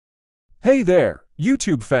Hey there,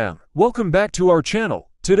 YouTube fam, welcome back to our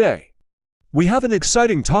channel. Today, we have an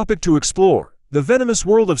exciting topic to explore, the venomous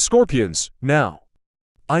world of scorpions. Now,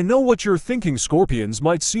 I know what you're thinking, scorpions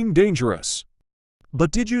might seem dangerous.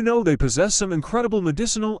 But did you know they possess some incredible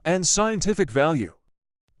medicinal and scientific value?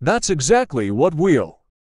 That's exactly what we'll.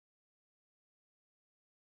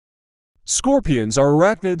 Scorpions are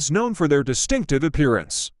arachnids known for their distinctive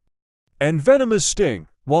appearance and venomous sting.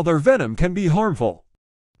 While their venom can be harmful,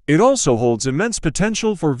 it also holds immense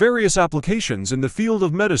potential for various applications in the field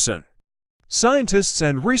of medicine. Scientists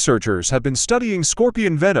and researchers have been studying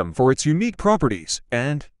scorpion venom for its unique properties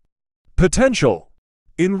and potential.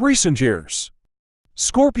 In recent years,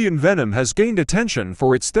 scorpion venom has gained attention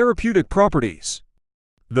for its therapeutic properties.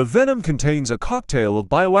 The venom contains a cocktail of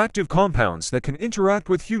bioactive compounds that can interact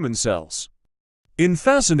with human cells in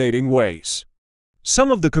fascinating ways.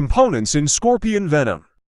 Some of the components in scorpion venom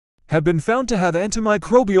have been found to have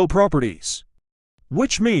antimicrobial properties,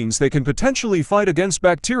 which means they can potentially fight against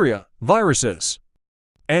bacteria, viruses,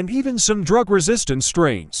 and even some drug-resistant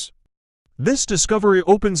strains. This discovery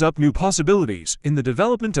opens up new possibilities in the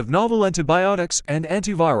development of novel antibiotics and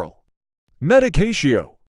antiviral medication.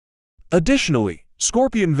 Additionally,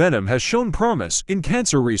 scorpion venom has shown promise in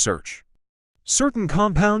cancer research. Certain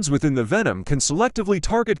compounds within the venom can selectively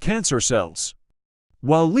target cancer cells,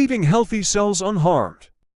 while leaving healthy cells unharmed.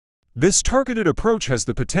 This targeted approach has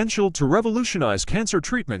the potential to revolutionize cancer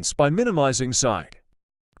treatments by minimizing side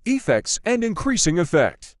effects and increasing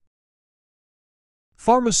effect.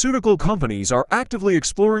 Pharmaceutical companies are actively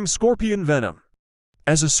exploring scorpion venom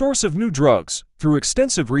as a source of new drugs through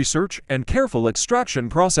extensive research and careful extraction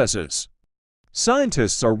processes.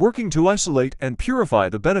 Scientists are working to isolate and purify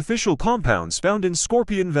the beneficial compounds found in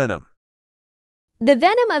scorpion venom. The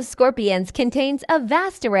venom of scorpions contains a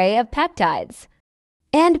vast array of peptides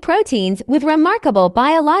and proteins with remarkable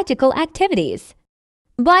biological activities.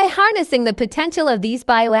 By harnessing the potential of these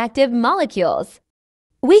bioactive molecules,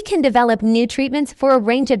 we can develop new treatments for a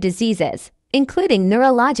range of diseases, including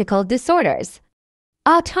neurological disorders,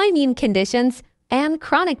 autoimmune conditions, and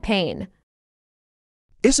chronic pain.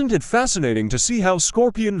 Isn't it fascinating to see how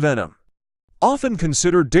scorpion venom, often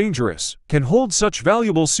considered dangerous, can hold such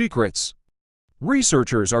valuable secrets?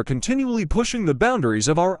 Researchers are continually pushing the boundaries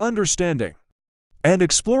of our understanding and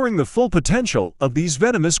exploring the full potential of these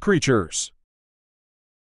venomous creatures.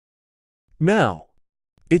 Now,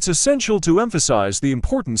 it's essential to emphasize the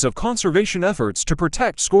importance of conservation efforts to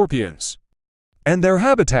protect scorpions and their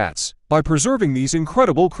habitats. By preserving these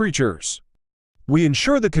incredible creatures, we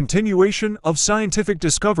ensure the continuation of scientific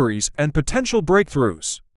discoveries and potential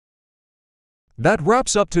breakthroughs. That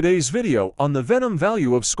wraps up today's video on the venom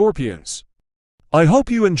value of scorpions. I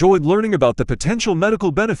hope you enjoyed learning about the potential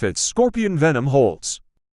medical benefits scorpion venom holds.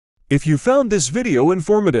 If you found this video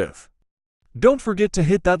informative, don't forget to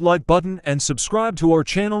hit that like button and subscribe to our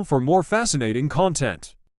channel for more fascinating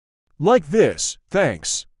content like this.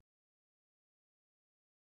 Thanks.